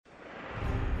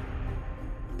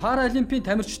Паралимпийн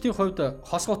тамирчдын хувьд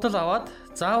хос гутал аваад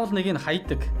заавал нэг нь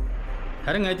хайдаг.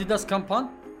 Харин Adidas компани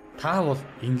та бол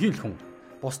энгийн л хүн.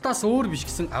 Бусдаас өөр биш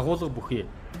гэсэн агуулга бүхий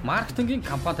маркетингийн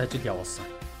компанид ажил явуулсан.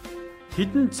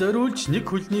 Тэдэнд зориулж нэг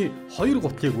хөлний 2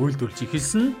 гутлыг үйлдвэрлэж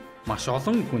эхэлсэн нь маш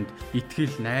олон хүнд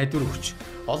итгэл, найдвар өгч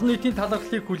олон нийтийн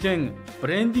талархлыг хүлээн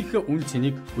брендийнхээ үн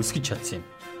цэнийг өсгөж чадсан юм.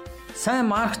 Сайн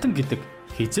маркетинг гэдэг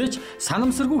хизээч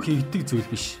санамсаргүй хийгддэг зүйл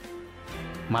биш.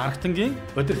 Маркетингийн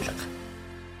удирдлага.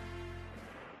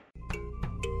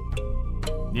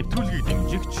 Нэвтрүүлгийг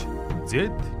дэмжигч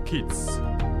Z-Kids.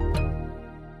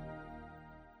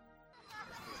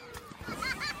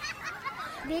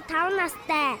 Би 5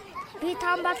 настай. Би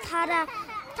том болохоор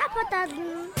тапад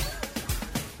олно.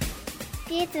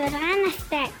 Би 6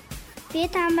 настай. Би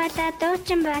том болоод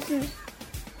дуучин болно.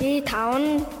 Би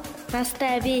 5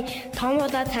 настай. Би том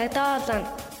болоод цагдаа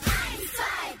болно.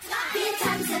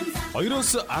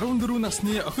 2-оос 14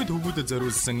 насны охид хүүгүүдэд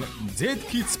зориулсан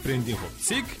Z-Kids брендийн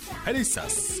хувцсыг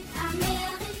Харисаас.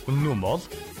 Үнэн мол,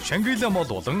 Шангрила мол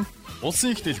болон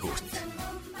улсын их дэлгүүрт.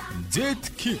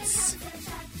 Z-Kids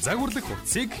загварлаг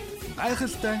хувцсыг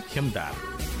гайхалтай хямдаар.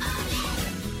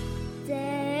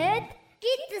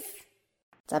 Z-Kids.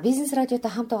 За бизнес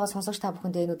радиотой хамт байгаа сонсогч та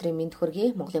бүхэнд энэ өдрийн мэнд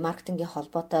хүргэе. Монголын маркетингийн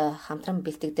холбоотой хамтран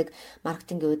бэлтгэдэг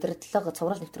маркетингийн удирдлага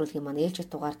цуврал нэвтрүүлгийн маань ээлжид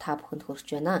дугаар та бүхэнд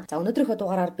хүрч байна. За өнөөдрийнхөө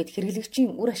дугаараар бид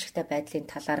хэрэглэгчийн үр ашигтай байдлын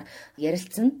талаар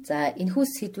ярилцсан. За энэхүү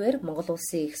сэдвээр Монгол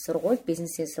Улсын их сургууль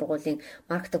бизнесийн сургуулийн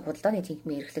маркетинг худалдааны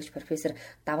тэнхимийн эрхлэгч профессор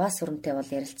Даваасүрэнтэй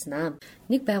бол ярилцсанаа.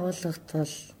 Нэг байгууллагт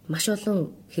бол маш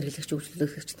олон хэрэглэгч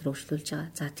үйлчлүүлэгч нар үйлчлүүлж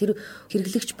байгаа. За тэр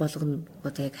хэрэглэгч болгоно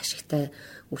одоо яг ашигтай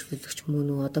үйлчлүүлэгч мөн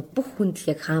үү? Одоо бүх хүнд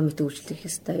яг хаа мэт үйлчлэх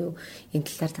ёстой юу? Энэ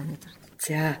талаар таныг.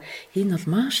 За энэ бол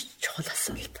маш чухал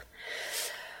асуулт.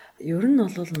 Ер нь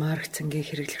бол маркетингийн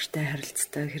хэрэглэгчтэй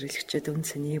харилцаатай, хэрэглэгчэд үн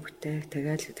цэнийг бүтээх,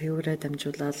 тэгэл тэрүүрээ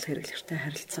дамжуулаад хэрэглэгчтэй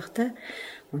харилцахтай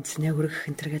үн цэнээ хүргэх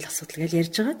энэ төргээл асуудал гэж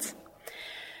ярьж байгааз.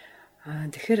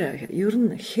 Тэгэхээр ер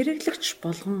нь хэрэглэгч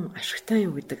болгон ашигтай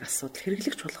юу гэдэг асуудал,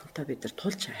 хэрэглэгч болгонтой бид нар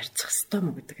тулж харьцах ёстой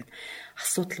мó гэдэг энэ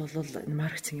асуудал бол энэ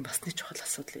маркетингийн бас нэг чухал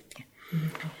асуудал байдаг юм.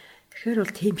 Тэгэхээр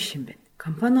бол тийм биш юм байна.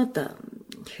 Компаниуд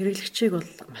хэрэглэгчийг бол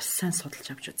маш сайн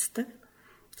судалж авч үздэг.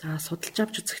 За судалж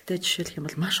авч үзэхдээ жишээлх юм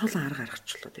бол маш олон арга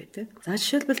гаргачлууд байдаг. За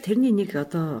жишээлбэл тэрний нэг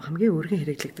одоо хамгийн өргөн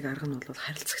хэрэглэгдэг арга нь бол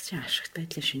харилцагчийн ашигт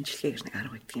байдлын шинжилгээ гэх нэг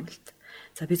арга байдаг юм л та.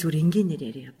 За би зүгээр энгийнээр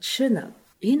яриа. Жишээ нь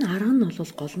энэ арга нь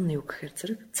бол гол нь юу гэхээр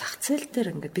зэрэг зах зээл дээр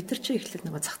ингээд бид нар чи эхлээд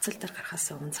нөгөө зах зээл дээр гарахаас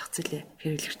өмнө зах зээлийн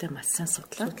хэрэглэгчтэй маш сайн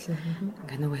судлаад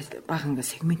ингээд нөгөө бага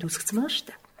ингээд сегмент үүсгэсэн байгаа шүү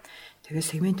дээ. Тэгээ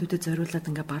сегментүүдэд зориулаад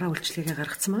ингээд бараа үйлчлэгээ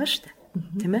гаргацсан байгаа шүү дээ.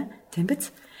 Тийм ээ? Тийм биз?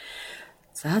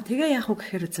 За тэгээ яах вэ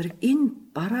гэхээр зэрэг энэ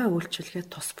бараа үйлчлэгээ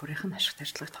тус бүрийнх нь ашигт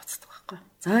ажиллагааг тооцдог байхгүй.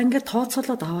 За ингээд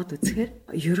тооцоолоод аваад үзэхээр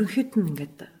ерөнхийд нь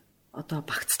ингээд одоо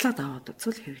багцлаад аваад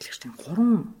үзвэл хэрэглэгчдийн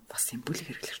 3 бас юм бүлэг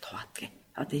хэрэглэгчд хуваадгийг.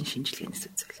 Одоо энэ шинжилгээнээс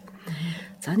үзвэл.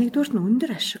 За нэгдүгээрт нь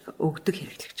өндөр ашиг өгдөг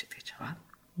хэрэглэгчд гэж байгаа.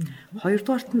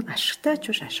 Хоёрдугаарт нь ашигтай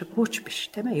ч биш, ашиггүйч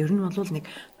биш, тийм ээ. Ер нь бол нэг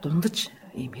дундаж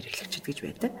ийм хэрэглэгчд гэж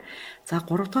байдаг. За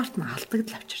гуравдугаарт нь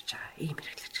алдагдал авчирч байгаа ийм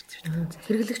хэрэглэгчд гэж байна.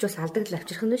 Хэрэглэгч бас алдагдал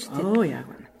авчирх нь шүү дээ. Оо яг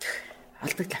үнэ.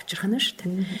 Алдагдал авчирх нь шүү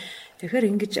дээ. Тэгэхээр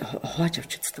ингэж хувааж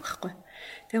авч үздэг байхгүй.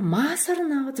 Тэгээ маасаар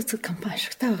нь аваад үзэх компани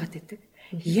ашигтай байгаад байдаг.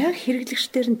 Яг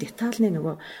хэрэглэгчдэр нь детальны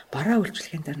нөгөө бараа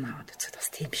үйлчлэгээн дээр нь аваад үзэхэд бас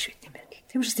тийм биш байт юм байна.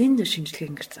 Тиймээс энэ шинжилгээ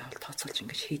ингэж заавал тооцоолж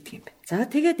ингэж хийдэг юм байна. За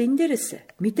тэгээд энэ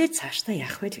дээрээс мэдээж цаашдаа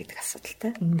яах вэ гэдэг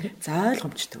асуудалтай. За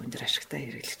ойлгомжтой өндөр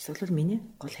ашигтай хэрэглэгч бол миний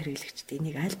гол хэрэглэгчд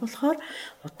энийг аль болохоор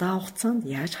удаан хугацаанд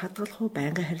яаж хадгалах вэ?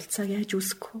 Байнгын харилцааг яаж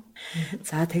үүсгэх вэ?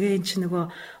 За тэгээ эн чинь нөгөө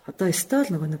одоо стол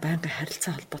нөгөө байнгын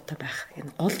харилцаа холбоотой байх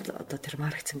энэ гол одоо тэр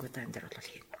маркетингуудаа энэ дээр бол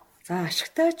хийнэ. За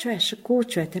ашигтай ч бай, ашиггүй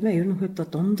ч бай тийм ээ ерөнхийдөө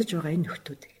дундаж байгаа энэ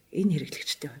нөхдүүдийг энэ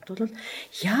хэрэглэгчдийн хувьд бол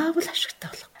яавал ашигтай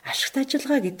болох. Ашигтай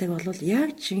ажиллагаа гэдэг бол яг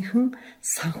жинхэнэ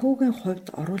санхүүгийн хувьд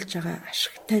оруулж байгаа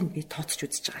ашигтай нь би тооцож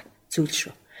үзэж байгаа зүйл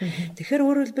шүү. Тэгэхээр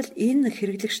өөрөөр хэлбэл энэ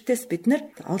хэрэглэгчдээс бид нар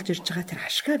олж ирж байгаа тэр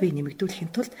ашгаа би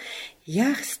нэмэгдүүлэхийн тулд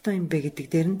яах ёстой юм бэ гэдэг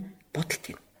дээр нь бодолт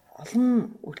юм.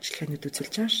 Олон үйлчлэгээнүүд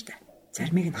үзүүлж байгаа шүү дээ.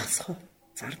 Заримыг нь хасах уу?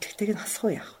 Зардлагтайг нь хасах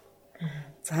уу яах вэ?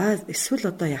 За эсвэл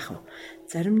одоо яах вэ?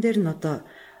 Зарим дээр нь одоо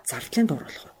зардлын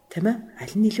дууруулах уу? Тийм ээ?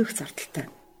 Аль нь илүү их зардалтай?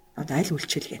 Одоо аль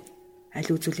үйлчилгээ?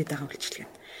 Аль үзүүлээд байгаа үйлчилгээ?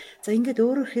 За ингээд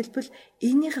өөрөөр хэлбэл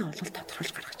энийгээ бол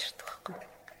тодорхойлж гаргаж ирдэг байхгүй.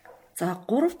 За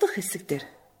 3 дахь хэсэг дээр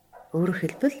өөрөөр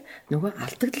хэлбэл нөгөө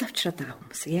алдагдал авчираад байгаа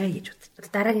хүмүүс яа гэж бодож.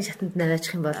 Дараагийн шатанд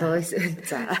наваачих юм болов уу?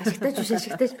 За ашигтай ч биш,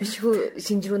 ашигтай ч бишгүй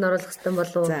шинжрүү нь оруулах хэрэгтэй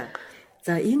болов уу?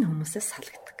 За энэ хүмүүсээс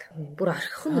салгдаг. Бүр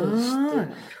орхих нь шүү дээ.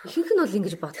 Ихэнх нь бол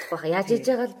ингэж бодох байхаа. Яаж яж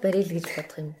байгаа л барил гэж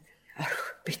бодох юм. Орхих,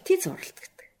 бити зуралт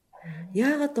гэдэг.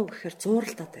 Яагаад вэ гэхээр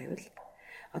зуралдаад байвал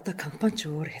одоо компани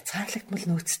ч өөр хязгаарлагдмал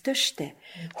нөөцтэй штэ.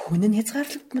 Хүн нь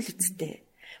хязгаарлагдмал үсттэй.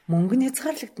 Мөнгө нь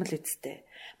хязгаарлагдмал үсттэй.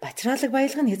 Материалын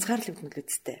баялаг нь хязгаарлагдмал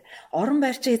үсттэй. Орон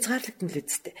байрчин хязгаарлагдмал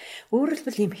үсттэй. Өөрөөр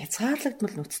хэлбэл ийм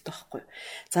хязгаарлагдмал нөөцтэй байхгүй.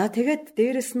 За тэгээд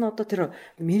дээрэс нь одоо тэр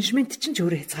менежмент чинь ч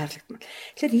өөрөө хязгаарлагдмал.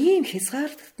 Тэгэхээр ийм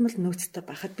хязгаарлагдмал нөөцтэй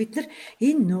байхад бид нар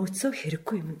энэ нөөцөө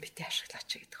хэрэггүй юм битээ ашиглаач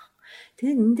гэдэг.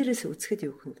 Тэгээд энэ дээрээс үзэхэд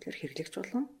юу гэх юм бэ? Хэрэглэгч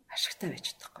болгон ашигтай байж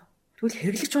чадахгүй. Тэгвэл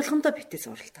хэрэглэгч болгондоо битээ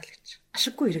зурлалтаа л гэж.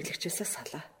 Ашиггүй хэрэглэгчээсээ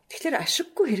салаа. Тэгэхээр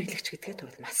ашиггүй хэрэглэгч гэдгээ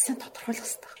тэгвэл маш сайн тодорхойлох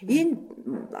хэрэгтэй. Энэ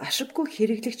ашиггүй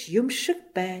хэрэглэгч юм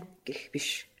шиг байна гэх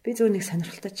биш. Би зөв нэг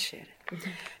сонирхолтой жишээ яриа.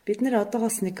 Бид нэр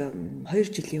одоогоос нэг 2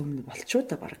 жилийн өмнө болчихоо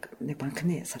да баг нэг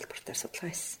банкны салбартаар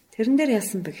судалгаа хийсэн. Тэрэн дээр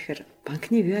яасан бэ гэхээр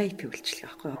банкны VIP үйлчилгээ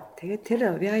байхгүй юу? Тэгээд тэр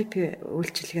VIP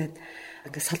үйлчилгээд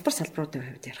ингээд салбаруудын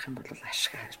хувьд ярих юм бол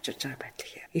ашиг авчирж байгаа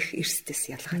байдал их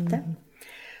эрсдэс ялгаатай.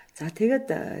 За тэгээд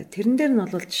тэрэн дээр нь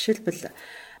бол жишээлбэл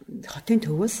хотын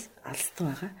төвөөс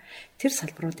алстан байгаа. Тэр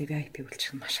салбаруудын VIP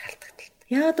үйлчилгээ маш алдагдaltaй.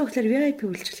 Яагаад гэвэл VIP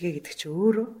үйлчилгээ гэдэг чинь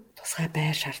өөрөө тусгай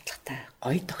байр шаардлагатай,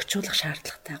 гоё тохиолох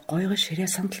шаардлагатай, гойгоо ширээ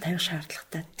сандал тавих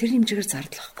шаардлагатай. Тэр хэмжээгээр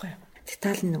зардал واخгүй юу?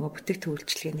 Детальны нөгөө бүтээгдэхүүн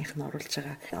үйлчилгээнийх нь оруулж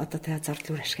байгаа одоо та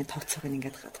зардал үр ашигын тооцоог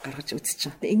ингээд гаргаж үзэж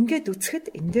байгаа. Ингээд үзэхэд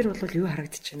энэ дээр бол юу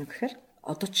харагдаж байна гэхээр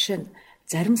одоо жишээ нь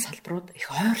зарим салбарууд их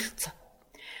ойролцоо.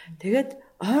 Тэгээд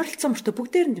ойролцоо мөртөө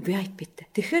бүгдээр нь VIP-тэй.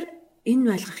 Тэгэхээр энэ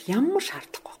байлгах ямар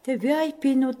шаардлагагүй. Тэгээ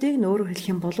VIP-нуудыг нөөрөөр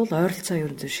хэлэх юм бол ойролцоо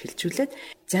ерөн зөв шилжүүлээд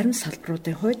зарим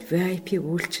салбаруудын хувьд VIP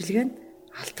үйлчилгээ нь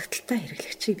алдагдaltaй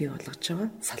хэрэглэгчийг бий болгож байгаа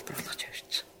салбар болгож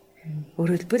хувирч.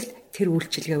 Өөрөөр хэлбэл тэр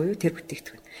үйлчилгээ буюу тэр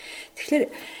бүтээгдэхүүн. Тэгэхээр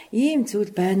ийм зүйл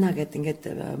байна гэд ингээд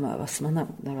бас манай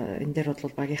энэ дээр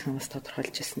бол багийнхан бас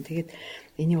тодорхойлж ирсэн. Тэгээд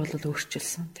энийг бол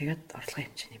өөрчилсөн. Тэгээд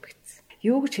орлогын хэмжээ нэмэгдсэн.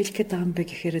 Юу гэж хэлэх гээд байгаа юм бэ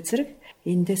гэхээр зэрэг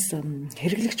эндээс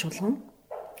хэрэглэгч болгон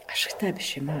ашигтай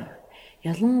биш юм аа.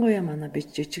 Ялангуяа манай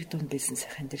жижиг дунд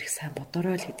бизнесийн дээр их сайн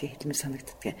бодорой л гэдгийг хэлмээр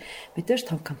санагддаг. Мэдээж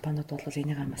том компаниуд бол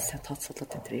энийг маш сайн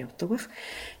тооцоолоод энэ төр явдаг байх.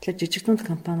 Тэгэхээр жижиг дунд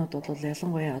компаниуд бол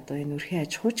ялангуяа одоо энэ өрхийн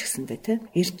аж ахуйч гэсэндээ тийм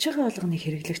ирж байгаа болгоны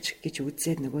хэрэглэгч гэж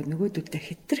үзээд нөгөөдөлдөө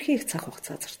хэтэрхий их цаг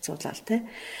хугацаа зарцуулаад тийм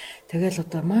тэгэл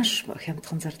одоо маш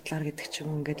хямдхан зардлаар гэдэг ч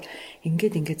юм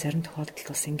ингээд зарим тохиолдолд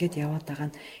бас ингээд яваад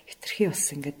байгаа нь хэтэрхий бас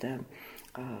ингээд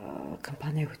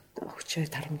компани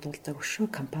хүчээр тарамдуулдаг өшөө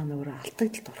компани өөрөө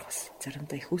алдагдaltaд орох бас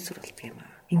заримдаа их үүсвэр болдго юм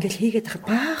аа. Ингээл хийгээд хахад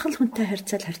баахан хүнтэй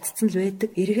харьцсан л байдаг.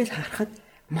 Эргээл харахад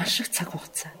маш их цаг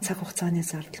хугацааны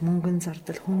зардал, мөнгөний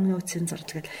зардал, хүн нөөцийн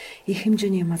зардал гэл их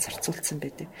хэмжээний юмаа зарцуулсан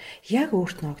байдаг. Яг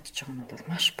өөрт ногдож байгаа нь бол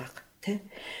маш бага, тий.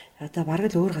 Одоо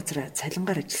бараг л өөр газар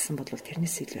цалингаар ажилласан бол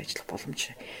тэрнээс илүү ажиллах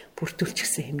боломж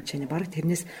бүртгүүлчихсэн хэмжээний бараг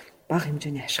тэрнээс бага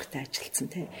хэмжээний ашигтай ажилласан,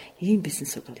 тий. Ийм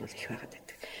бизнесүүд бол их байгаад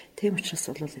байдаг. Тийм учраас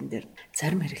бол энэ дээр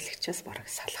зарим хэрэглэгчээс бараг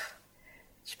салах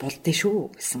болдё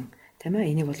шүү гэсэн тийм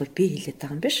ээ. Энийг бол би хэлээд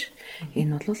байгаа юм биш.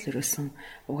 Энэ бол ерөөсөн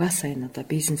угаасаа энэ одоо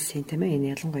бизнесийн тийм ээ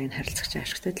энэ ялангуяа энэ харилцагчийн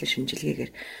ашигтай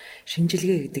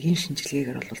шинжилгээ гэдэг энэ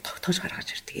шинжилгээгээр бол тогтоож гаргаж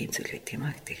ирдэг юм зүйл байдаг юм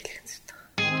а гэдэг хэлэх хэрэгтэй.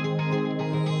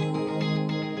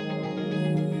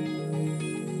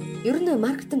 Ер нь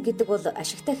маркетинг гэдэг бол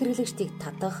ашигтай хэрэглэгчдийг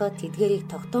татах, тэдгээрийг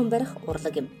тогтоон барих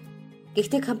урлаг юм.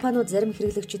 Гэхдээ компаниуд зарим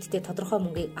хэрэглэгчидтэй тодорхой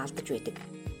мөнгийг алдаж байдаг.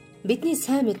 Бидний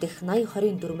сайн мэдэх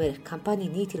 80-20-4-ээр компани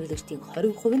нийт хэрэглэгчдийн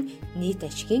 20% нь нийт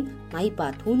ашигын 80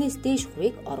 ба түүнээс дээш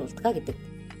хувийг оруулдаг гэдэг.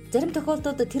 Зарим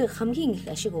тохиолдолд тэр хамгийн их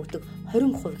ашиг өгдөг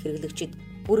 20% хэрэглэгчид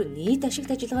бүр нийт ашигт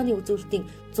ажиллагааны үзүүлэлтийн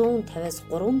 150-аас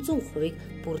 300%-ийг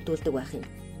бүрдүүлдэг байх юм.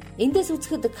 Эндээс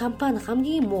үзэхэд компани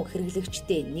хамгийн муу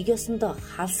хэрэглэгчтэй нэг ёсондоо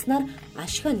халснаар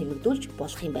ашигаа нэмэгдүүлж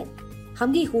болох юм байна.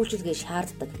 Хамгийн их үйлчилгээ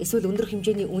шаарддаг эсвэл өндөр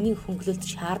хэмжээний үнийн хөнгөлөлт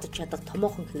шаардж чадах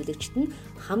томоохон хэрэглэгчид нь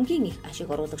хамгийн их ашиг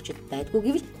оруулагчид байдгүй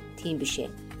гэвэл тийм бишээ.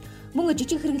 Мөн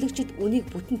жижиг хэрэглэгчид үнийг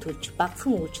бүтэн төлж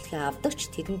багахан үйлчилгээ авдагч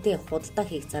тэдэнтэй худалдаа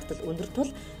хийх зардал өндөр тул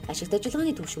ашигт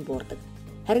ажиллагааны түвшин буурдаг.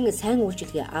 Харин сайн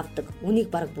үйлчилгээ авдаг, үнийг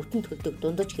бараг бүтэн төлдөг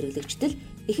дундаж хэрэглэгчдэл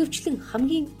ихэвчлэн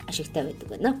хамгийн ашигтай байдаг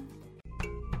байна.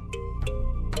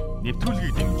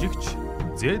 Нэвтрүүлгийг дэмжигч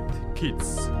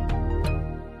Z-Kids.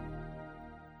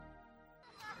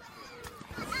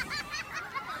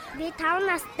 Би 5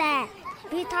 настай.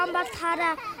 Би том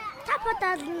болохоор тапад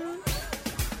олно.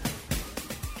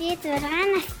 Би 6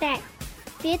 настай.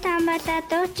 Би том болоод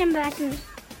дуучин болно.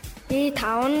 Би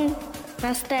 5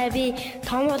 настай. Би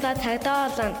том болоод цагдаа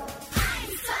болно.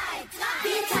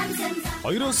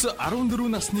 2-оос 14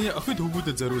 насны охид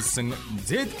хүүгүүдэд зориулсан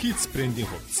Z-Kids брендийн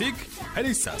хувцсыг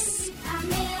Харисаас.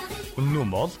 Үнэн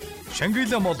мол,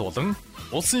 Шангрила мол болон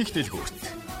улсын их дэлгүүрт.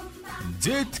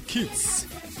 Z-Kids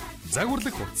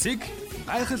загварлаг хувцсыг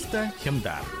гайхалтай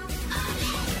хямдаар.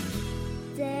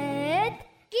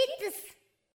 Z-Kids.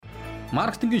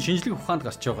 маркетингийн шинжлэх ухаанд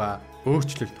гарч байгаа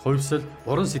өөрчлөлт, хувьсэл,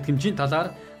 уран сэтгэмжийн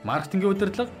талаар маркетингийн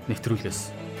удирдлага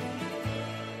нэвтрүүлгээс.